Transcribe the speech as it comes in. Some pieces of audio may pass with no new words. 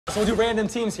So we'll do random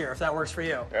teams here if that works for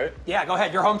you. Right? Yeah, go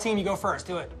ahead. Your home team, you go first.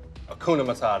 Do it. Hakuna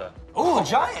Matata. Ooh,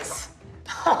 Giants.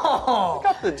 Oh, I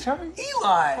got the Giants.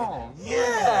 Eli. Oh,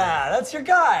 yeah, that's your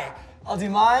guy. I'll do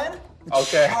mine. The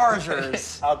Okay.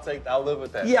 Chargers. I'll live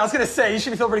with that. Yeah, I was gonna say, you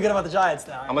should feel pretty good about the Giants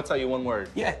now. I'm gonna tell you one word.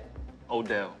 Yeah.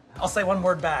 Odell. I'll say one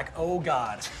word back. Oh,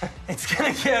 God. It's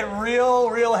gonna get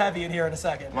real heavy in here in a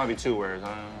second. Might be 2 words.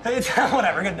 It's,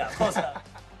 whatever, good enough, close enough.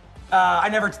 I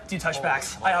never do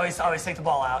touchbacks. I always take the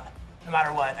ball out. No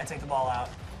matter what, I take the ball out.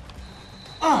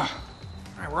 All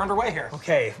right, we're underway here.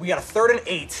 Okay, we got a 3rd and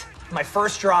 8. My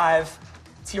first drive.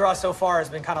 TRaw so far has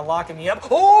been kind of locking me up.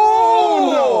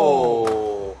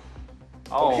 Oh!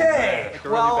 Oh, Okay, man. Like a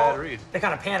really bad read. They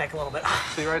kind of panic a little bit.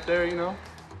 See right there, you know?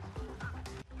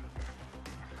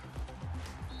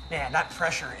 Man, that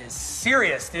pressure is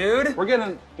serious, dude. We're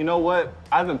getting, you know what?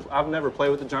 I've never played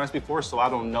with the Giants before, so I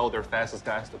don't know their fastest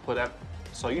guys to put up.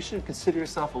 So you should consider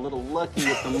yourself a little lucky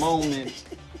at the moment.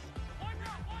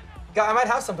 Guy, I might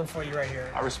have something for you right here.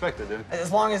 I respect it, dude.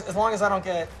 As long as I don't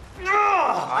get.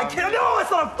 I can't. No,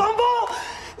 it's not a fumble.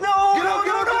 No, Get up,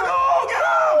 get up.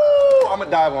 I'm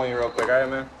gonna dive on you real quick, all right,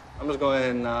 man? I'm just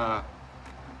going and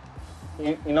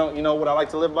you know what I like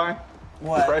to live by?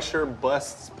 What? Pressure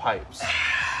busts pipes.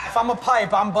 If I'm a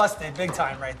pipe, I'm busted big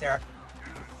time right there.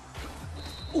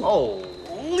 Oh,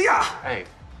 Yeah. hey.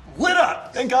 Lit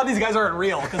up. Thank God these guys aren't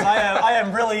real, because I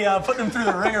am really putting them through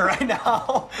the ringer right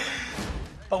now.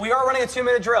 But we are running a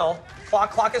 2-minute drill.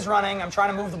 Clock is running. I'm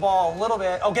trying to move the ball a little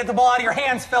bit. Oh, get the ball out of your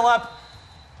hands, Phillip.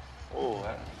 Oh,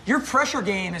 Your pressure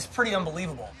game is pretty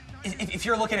unbelievable. If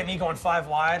you're looking at me going 5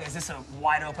 wide, is this a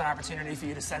wide open opportunity for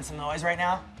you to send some noise right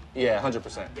now? yeah,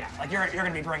 100%. Yeah, like you're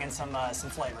gonna be bringing some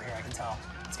flavor here, I can tell.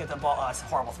 Let's get the ball. It's a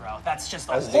horrible throw. That's just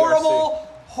a That's horrible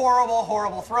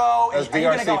throw. Are you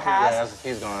gonna go has?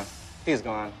 He's gone. He's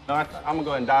gone. No, I'm gonna go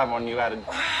ahead and dive on you out of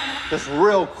just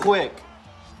real quick.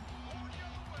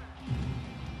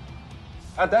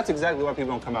 That's exactly why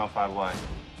people don't come out 5 wide.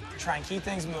 Try and keep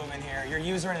things moving here. Your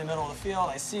user in the middle of the field.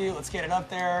 I see you. Let's get it up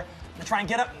there. I'm trying to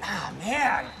get up. Ah,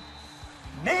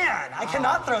 man, I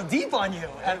cannot throw deep on you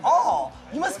at all.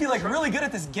 You must be like really good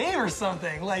at this game or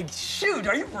something. Like, shoot,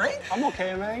 are you great? I'm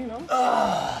okay, man, you know.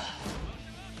 I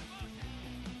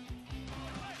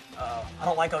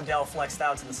don't like Odell flexed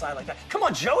out to the side like that. Come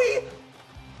on, Joey.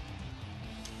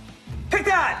 Pick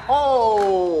that.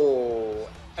 Oh.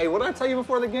 Hey, what did I tell you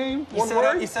before the game? You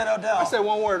said Odell. I said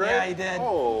 1 word, right? Yeah, you did.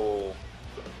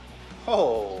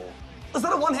 Oh. Was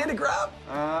that a one-handed grab?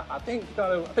 I think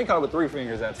caught it with 3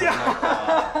 fingers that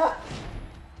time.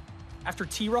 After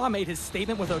TRaw made his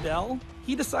statement with Odell,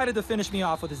 he decided to finish me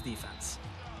off with his defense.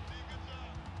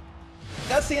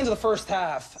 That's the end of the first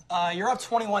half. You're up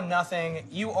 21-0.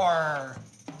 You are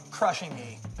crushing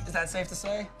me. Is that safe to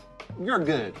say? You're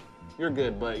good,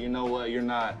 but you know what? You're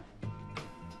not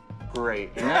great.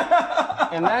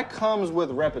 And that comes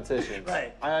with repetition.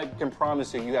 Right. I can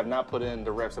promise you have not put in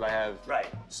the reps that I have. Right.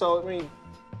 So, I mean,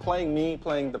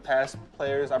 playing the past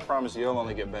players, I promise you'll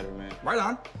only get better, man. Right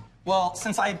on. Well,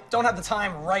 since I don't have the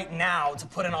time right now to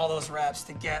put in all those reps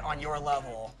to get on your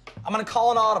level, I'm gonna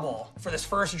call an audible for this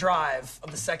first drive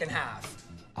of the second half.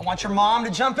 I want your mom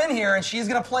to jump in here, and she's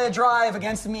gonna play a drive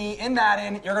against me in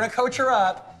Madden. You're gonna coach her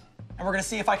up, and we're gonna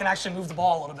see if I can actually move the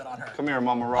ball a little bit on her. Come here,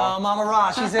 Mama Raw. Mama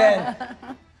Raw, she's in.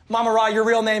 Mama Raw, your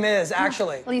real name is,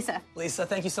 actually. Lisa. Lisa,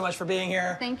 thank you so much for being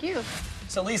here. Thank you.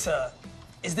 So Lisa,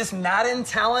 is this Madden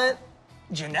talent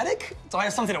genetic? Do I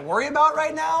have something to worry about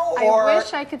right now? Or... I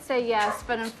wish I could say yes,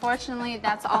 but unfortunately,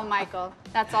 that's all Mychael.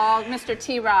 That's all Mr.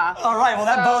 TRaw. All right, well,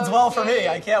 that bodes well for me.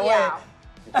 I can't wait.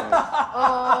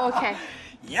 Oh, okay.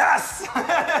 Yes!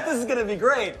 This is gonna be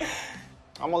great.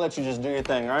 I'm gonna let you just do your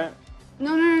thing, right?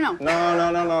 No.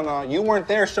 No. You weren't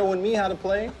there showing me how to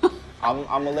play. I'm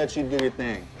gonna let you do your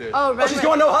thing. Oh, right. She's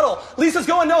going no huddle. Lisa's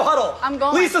going no huddle. I'm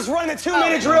going. Lisa's running a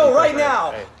 2-minute drill right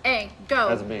now. A, go.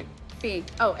 That's B. B.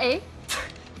 Oh, A?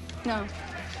 No.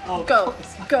 Oh. Go,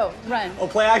 run. Oh,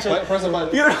 play action. Press the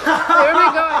button. Where am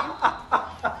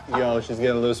I going? Yo, she's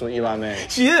getting loose with Eli Man.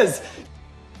 She is.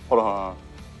 Hold on.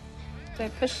 Do I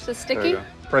push the There sticky? you go.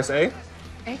 Press A.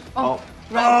 A? Oh.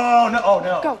 Run. Oh, no. Oh,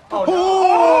 no. Go. Oh, no.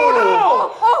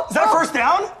 Oh, no. Is that first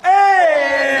down?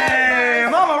 Hey,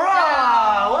 Mama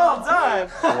Raw. Well done.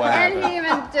 And he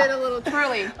even did a little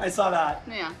twirly. I saw that.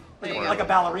 Yeah. There you Like go. a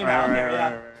ballerina out there,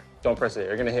 yeah. Don't press it.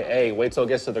 You're gonna hit A. Wait till it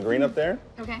gets to the green up there.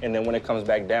 Okay. And then when it comes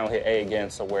back down, hit A again,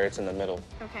 so where it's in the middle.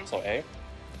 Okay. So A.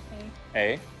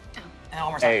 A. And one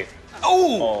more time. A.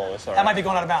 Oh, Oh, sorry. that might be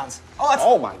going out of bounds. Oh, that's.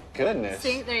 Oh my goodness.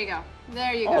 See, there you go.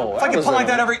 There you Oh, go. If I could was punt like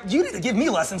a- that you need to give me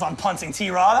lessons on punting,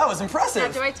 T-Raw. That was Now,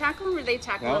 impressive. do I tackle him or they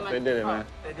tackle No, him? they did it, man.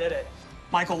 They did it.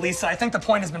 Michael, Lisa, I think the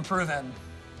point has been proven.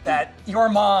 that your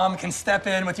mom can step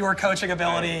in with your coaching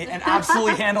ability and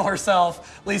absolutely handle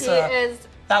herself. Lisa,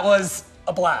 that was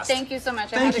a blast. Thank you so much.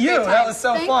 Thank you. That was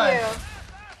so fun. Thank you.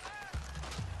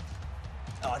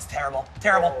 Oh, it's terrible.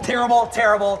 Terrible, terrible,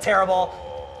 terrible, terrible.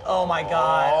 Oh my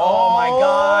God. Oh my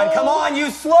God. Come on,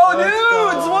 you slow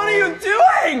dudes. What are you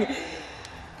doing?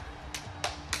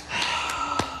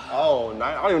 Oh,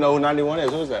 I don't even know who 91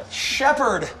 is. Who's that?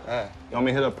 Shepard. You want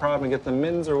me to hit a prop and get the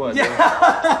mittens or what?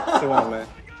 Yeah. What you want, man?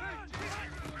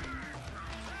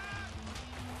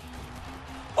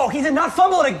 Oh, he did not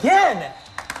fumble it again.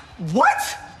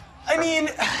 What? I mean...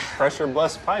 Pressure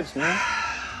bust pipes, man.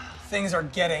 Things are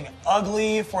getting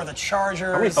ugly for the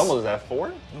Chargers. How many fumbles is that,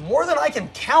 4? More than I can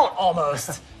count,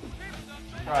 almost.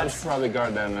 I should probably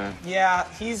guard that, man. Yeah,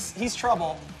 he's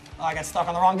trouble. Oh, I got stuck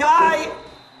on the wrong guy.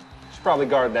 Should probably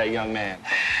guard that young man.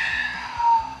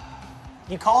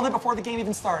 You called it before the game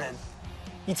even started.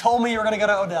 You told me you were going to go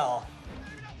to Odell.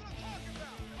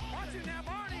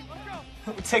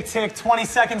 Tick, tick, 20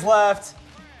 seconds left.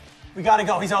 We got to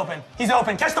go. He's open. He's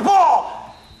open. Catch the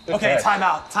ball! Okay,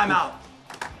 timeout. Timeout.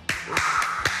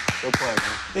 Good play,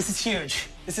 man. This is huge.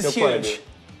 This is Good huge.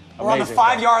 play, We're on the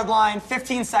 5-yard line,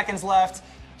 15 seconds left.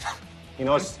 You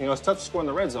know, it's tough to score in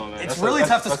the red zone, man. It's really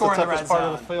tough to score in the red That's the toughest part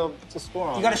zone. of the field to score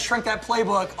on. You got to shrink that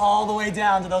playbook all the way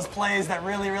down to those plays that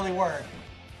really, really work.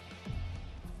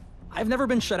 I've never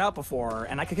been shut out before,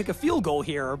 and I could kick a field goal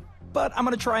here, but I'm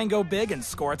going to try and go big and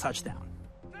score a touchdown.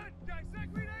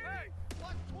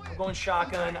 I'm going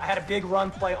shotgun. I had a big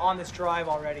run play on this drive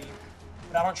already,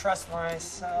 but I don't trust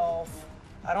myself.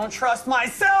 I don't trust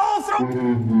myself!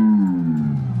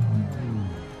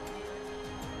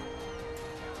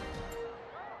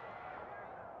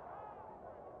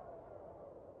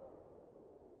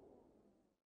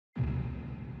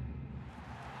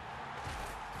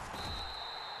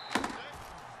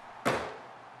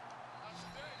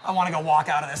 I want to go walk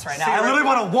out of this right now. I literally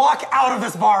want to walk out of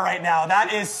this bar right now.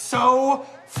 That is so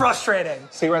frustrating.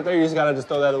 See right there, you just gotta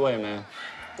throw that away, man.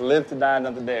 Live to die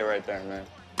another day right there, man.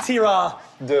 TRaw.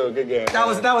 Dude, good game. That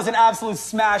was an absolute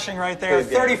smashing right there.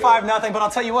 35-0, but I'll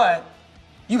tell you what,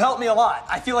 you helped me a lot.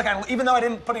 I feel like even though I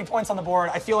didn't put any points on the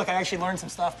board, I feel like I actually learned some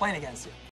stuff playing against you.